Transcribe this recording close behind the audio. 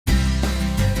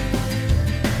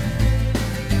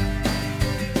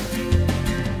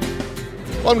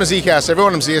Welcome to ZKast,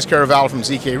 everyone. I'm Caravallo from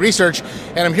ZK Research,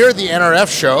 and I'm here at the NRF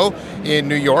show in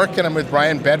New York, and I'm with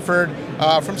Bryan Bedford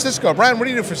from Cisco. Bryan, what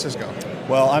do you do for Cisco?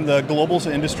 Well, I'm the Global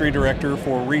Industry Director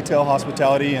for Retail,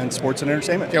 Hospitality, and Sports and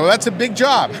Entertainment. Okay, well that's a big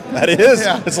job. That is.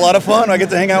 Yeah. It's a lot of fun. I get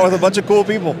to hang out with a bunch of cool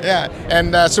people. Yeah,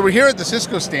 and so we're here at the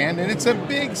Cisco stand, and it's a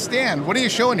big stand. What are you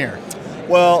showing here?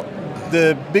 Well,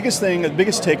 the biggest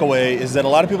takeaway is that a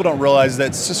lot of people don't realize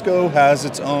that Cisco has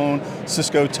its own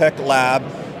Cisco Tech Lab,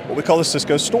 what we call the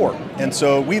Cisco Store. And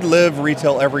so we live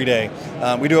retail every day.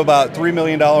 We do about $3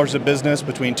 million of business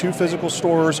between 2 physical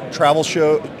stores, travel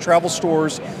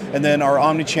stores, and then our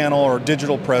omni-channel or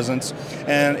digital presence.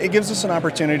 And it gives us an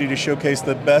opportunity to showcase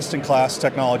the best-in-class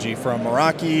technology from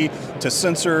Meraki to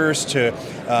sensors to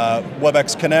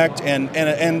webex Connect and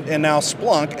now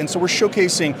Splunk. And so we're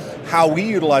showcasing how we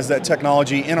utilize that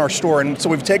technology in our store. And so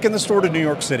we've taken the store to New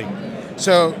York City.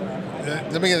 So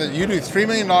let me get it. You do $3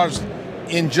 million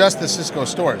in just the Cisco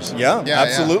stores. Yeah,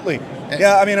 absolutely.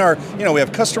 Yeah, I mean, we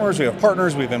have customers, we have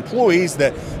partners, we have employees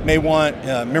that may want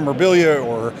memorabilia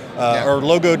or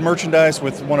logoed merchandise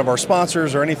with one of our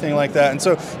sponsors or anything like that. And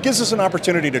so it gives us an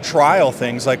opportunity to trial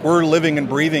things. Like, we're living and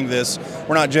breathing this.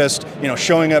 We're not just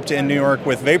showing up to in New York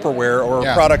with vaporware or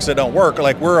products that don't work.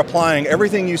 Like, we're applying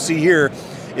everything you see here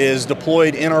is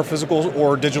deployed in our physical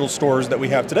or digital stores that we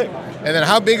have today. And then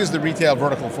how big is the retail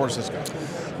vertical for Cisco?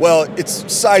 Well,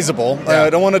 it's sizable. I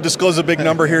don't want to disclose a big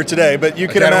number here today, but you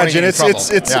can imagine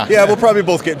we'll probably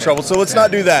both get in trouble, so let's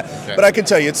not do that. Okay. But I can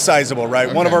tell you it's sizable, right?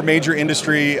 Okay. One of our major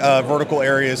industry vertical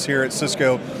areas here at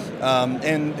Cisco,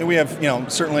 and we have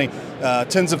certainly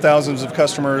tens of thousands of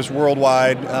customers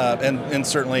worldwide, and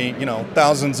certainly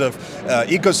thousands of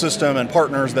ecosystem and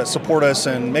partners that support us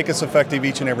and make us effective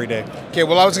each and every day. Okay,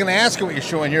 well I was going to ask you what you're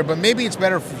showing here, but maybe it's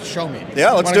better if you show me.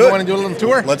 Yeah, let's do it. Want to do a little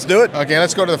tour? Let's do it. Okay,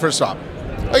 let's go to the first stop.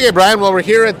 Okay, Bryan, well, we're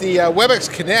here at the webex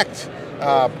Connect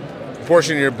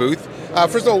portion of your booth.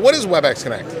 First of all, what is webex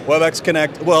Connect? webex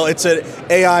Connect, well, it's an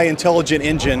AI intelligent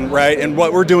engine, right? And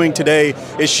what we're doing today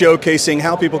is showcasing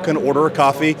how people can order a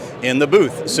coffee in the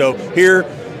booth. So here,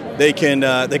 they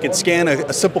can scan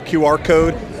a simple QR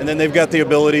code, and then they've got the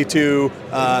ability to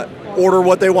order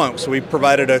what they want. So we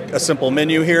provided a simple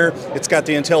menu here. It's got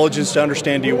the intelligence to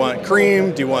understand, do you want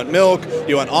cream? Do you want milk? Do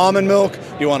you want almond milk?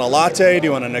 Do you want a latte? Do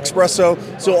you want an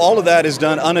espresso? So all of that is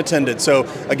done unattended. So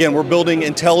again, we're building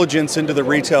intelligence into the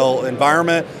retail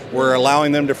environment. We're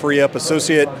allowing them to free up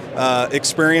associate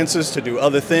experiences to do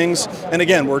other things. And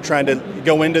again, we're trying to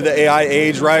go into the AI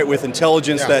age, right, with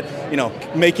intelligence that,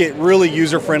 make it really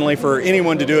user-friendly for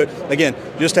anyone to do it. Again,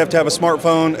 you just have to have a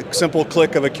smartphone, a simple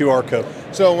click of a QR code.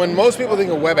 So when most people think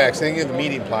of WebEx, they think of the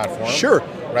meeting platform. Sure.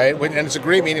 Right, and it's a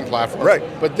great meeting platform. Right.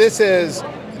 But this is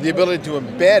the ability to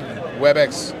embed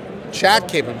WebEx chat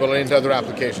capability into other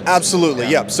applications. Absolutely,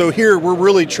 yeah. So here we're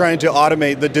really trying to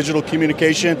automate the digital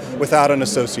communication without an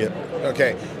associate.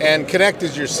 Okay, and Connect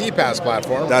is your CPaaS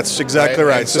platform. That's exactly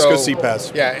right, Cisco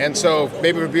CPaaS. Yeah, and so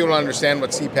maybe for people to understand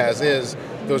what CPaaS is,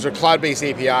 those are cloud-based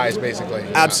APIs, basically.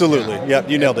 Absolutely, yeah,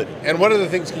 you nailed it. And what other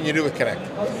things can you do with Connect?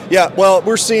 Yeah, well,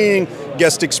 we're seeing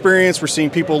guest experience, we're seeing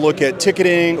people look at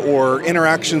ticketing or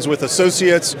interactions with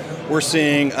associates, we're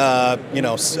seeing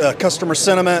customer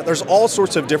sentiment. There's all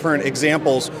sorts of different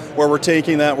examples where we're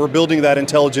taking that, we're building that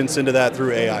intelligence into that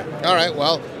through AI. All right,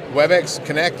 well, WebEx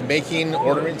Connect, making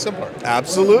ordering simpler.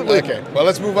 Absolutely. Okay, well,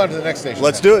 let's move on to the next station.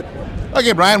 Let's do it.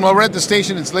 Okay, Bryan, well, we're at the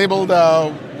station. It's labeled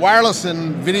wireless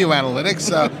and video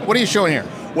analytics. What are you showing here?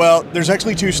 Well, there's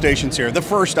actually 2 stations here. The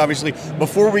first, obviously,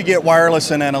 before we get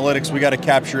wireless and analytics, we got to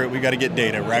capture it, we got to get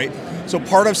data, right? So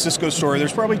part of Cisco Story,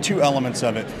 there's probably 2 elements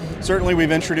of it. Certainly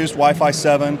we've introduced Wi-Fi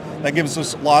 7. That gives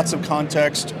us lots of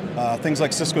context, things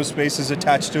like Cisco Spaces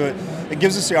attached to it. It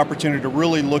gives us the opportunity to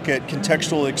really look at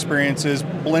contextual experiences,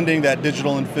 blending that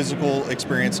digital and physical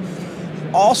experience.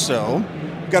 Also,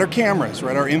 got our cameras,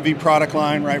 right? Our MV product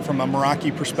line, right? From a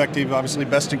Meraki perspective, obviously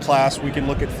best in class. We can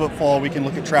look at footfall, we can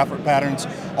look at traffic patterns,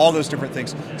 all those different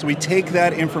things. So we take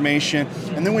that information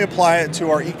and then we apply it to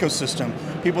our ecosystem.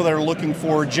 People that are looking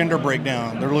for gender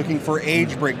breakdown, they're looking for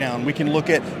age breakdown. We can look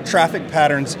at traffic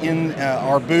patterns in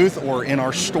our booth or in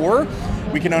our store.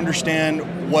 We can understand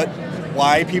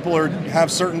why people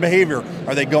have certain behavior.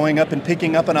 Are they going up and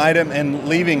picking up an item and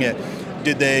leaving it?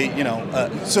 Did they,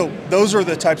 so those are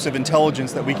the types of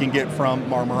intelligence that we can get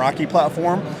from our Meraki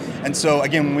platform. And so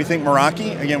again, when we think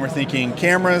Meraki, again, we're thinking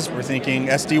cameras, we're thinking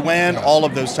SD-WAN, all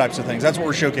of those types of things. That's what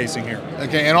we're showcasing here.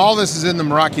 Okay, and all this is in the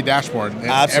Meraki dashboard.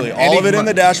 Absolutely, all of it in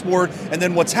the dashboard. And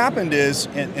then what's happened is,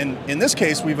 in this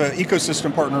case, we have an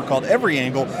ecosystem partner called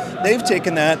EveryAngle. They've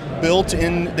taken that, built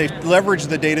in, they've leveraged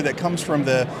the data that comes from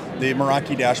the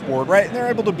Meraki dashboard, right? And they're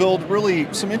able to build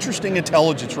really some interesting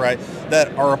intelligence, right,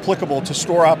 that are applicable to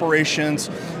store operations,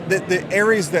 the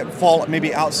areas that fall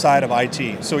maybe outside of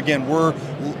IT. So again, we're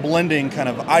blending kind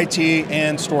of IT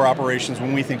and store operations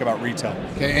when we think about retail.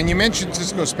 Okay, and you mentioned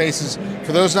Cisco Spaces.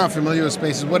 For those not familiar with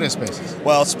Spaces, what is Spaces?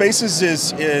 Well, Spaces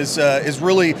is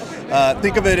really,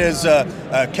 think of it as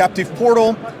a captive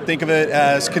portal, think of it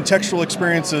as contextual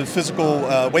experience of physical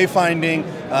wayfinding,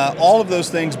 all of those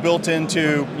things built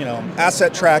into,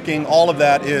 asset tracking. All of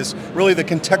that is really the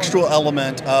contextual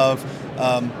element of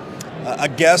a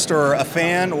guest or a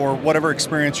fan or whatever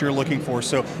experience you're looking for.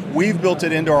 So we've built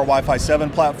it into our Wi-Fi 7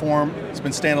 platform. It's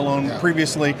been standalone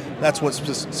previously. That's what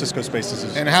Cisco Spaces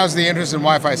is. And how's the interest in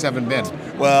Wi-Fi 7 been?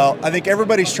 Well, I think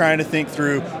everybody's trying to think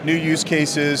through new use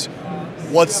cases.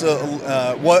 What's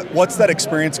that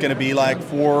experience going to be like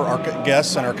for our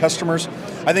guests and our customers?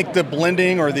 I think the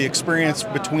blending or the experience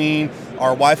between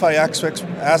our Wi-Fi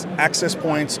access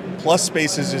points plus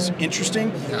Spaces is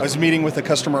interesting. Yeah. I was meeting with a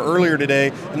customer earlier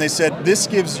today, and they said this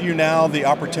gives you now the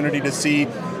opportunity to see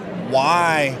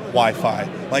why Wi-Fi.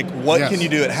 Like, what can you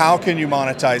do it? How can you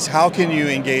monetize? How can you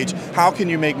engage? How can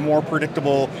you make more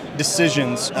predictable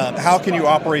decisions? How can you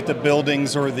operate the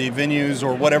buildings or the venues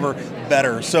or whatever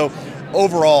better? So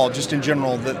overall, just in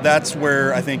general, that's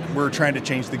where I think we're trying to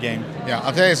change the game. Yeah,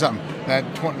 I'll tell you something.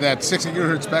 That 60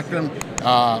 gigahertz spectrum,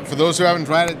 for those who haven't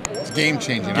tried it, it's game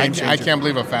changing. I can't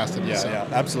believe how fast it is. Yeah,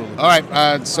 absolutely. All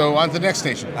right, so on to the next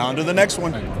station. On to the next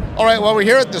one. All right, well, we're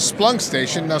here at the Splunk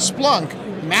station. Now,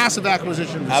 Splunk, massive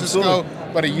acquisition for Cisco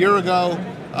about a year ago.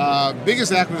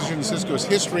 Biggest acquisition in Cisco's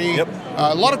history. Yep.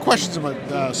 A lot of questions about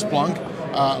Splunk.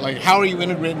 Like, how are you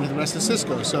integrating with the rest of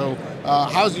Cisco? So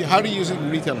how do you use it in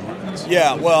retail environments?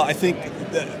 Yeah, well, I think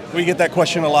we get that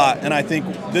question a lot, and I think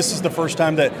this is the first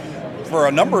time that, for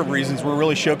a number of reasons, we're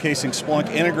really showcasing Splunk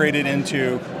integrated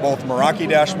into both Meraki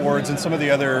dashboards and some of the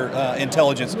other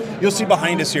intelligence. You'll see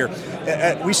behind us here,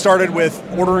 we started with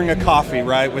ordering a coffee,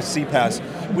 right, with CPaaS.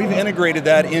 We've integrated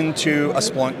that into a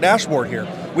Splunk dashboard here.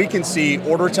 We can see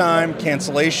order time,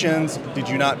 cancellations, did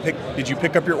you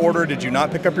pick up your order, did you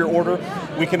not pick up your order?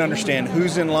 We can understand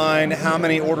who's in line, how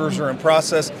many orders are in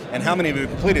process, and how many have been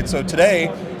completed. So today,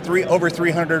 over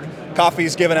 300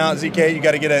 coffees given out. ZK, you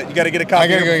got to get a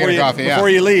coffee before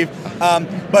you leave.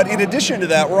 But in addition to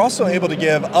that, we're also able to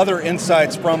give other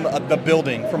insights from the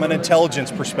building, from an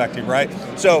intelligence perspective, right?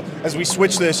 So as we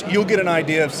switch this, you'll get an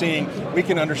idea of seeing, we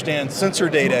can understand sensor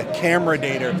data, camera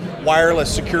data,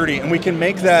 wireless security, and we can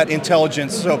make that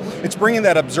intelligence. So it's bringing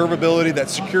that observability, that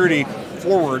security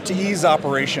forward to ease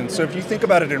operations. So if you think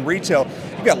about it in retail,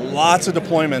 you've got lots of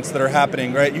deployments that are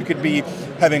happening, right? You could be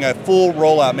having a full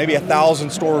rollout, maybe 1,000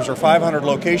 stores or 500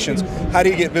 locations. How do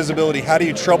you get visibility? How do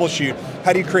you troubleshoot?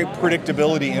 How do you create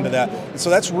predictability into that? And so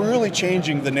that's really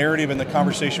changing the narrative and the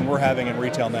conversation we're having in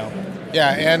retail now.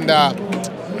 Yeah,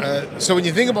 and so when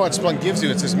you think about what Splunk gives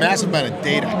you, it's this massive amount of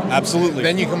data. Absolutely.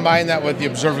 Then you combine that with the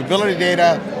observability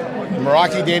data, the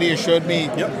Meraki data you showed me,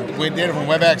 with data from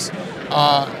webex.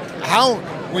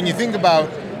 When you think about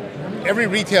every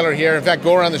retailer here, in fact,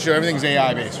 go around the show, everything's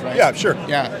AI-based, right? Yeah, sure.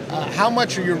 Yeah. How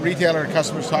much are your retailer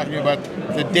customers talking about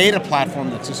the data platform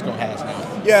that Cisco has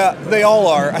now? Yeah, they all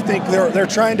are. I think they're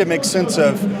trying to make sense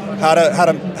of how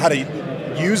to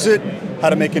use it, how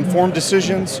to make informed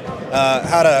decisions,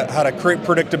 how to create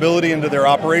predictability into their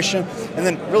operation, and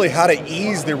then really how to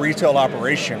ease the retail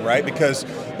operation, right? Because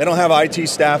they don't have IT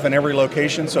staff in every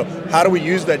location, so how do we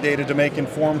use that data to make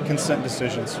informed consent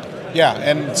decisions? Yeah,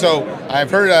 and so I've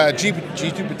heard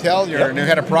Jitu Patel, your new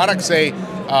head of product, say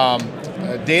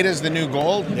data is the new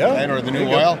gold, right, or the new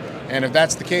oil. And if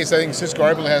that's the case, I think Cisco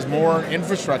arguably has more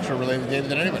infrastructure related data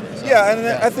than anybody. So,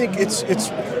 I think it's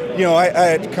I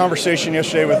had a conversation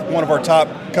yesterday with one of our top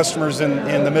customers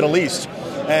in the Middle East,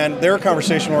 and their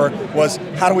conversation was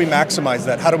how do we maximize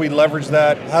that? How do we leverage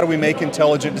that? How do we make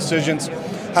intelligent decisions?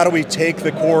 How do we take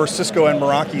the core Cisco and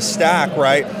Meraki stack,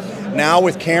 right? Now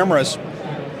with cameras,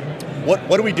 what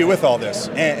do we do with all this?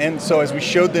 And so as we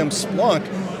showed them Splunk,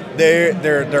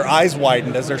 their eyes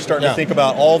widened as they're starting to think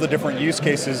about all the different use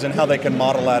cases and how they can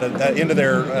model that into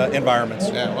their environments.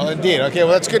 Yeah, well, indeed. Okay,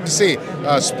 well, that's good to see.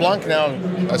 Splunk now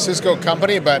a Cisco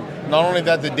company, but not only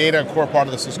that, the data a core part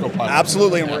of the Cisco platform.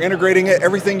 Absolutely, and we're integrating it.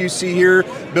 Everything you see here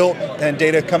built and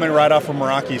data coming right off of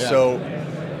Meraki. So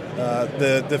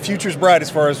the future's bright as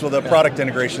far as the product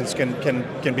integrations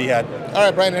can be had. All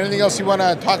right, Bryan, anything else you want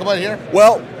to talk about here?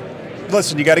 Well,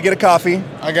 listen, you got to get a coffee.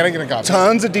 I got to get a coffee.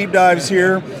 Tons of deep dives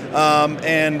here,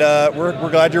 and we're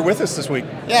glad you're with us this week.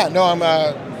 Yeah, no, I'm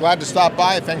glad to stop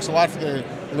by. Thanks a lot for the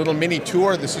little mini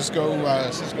tour of the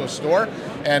Cisco store,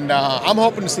 and I'm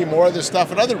hoping to see more of this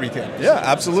stuff at other retailers. Yeah,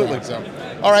 absolutely. So,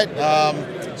 all right.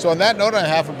 So on that note, on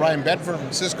behalf of Bryan Bedford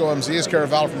from Cisco, I'm Z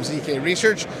Caraval from ZK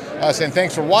Research, saying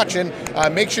thanks for watching.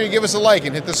 Make sure you give us a like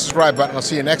and hit the subscribe button. I'll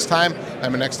see you next time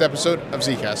on the next episode of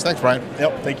ZKast. Thanks, Bryan.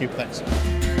 Yep, thank you. Thanks.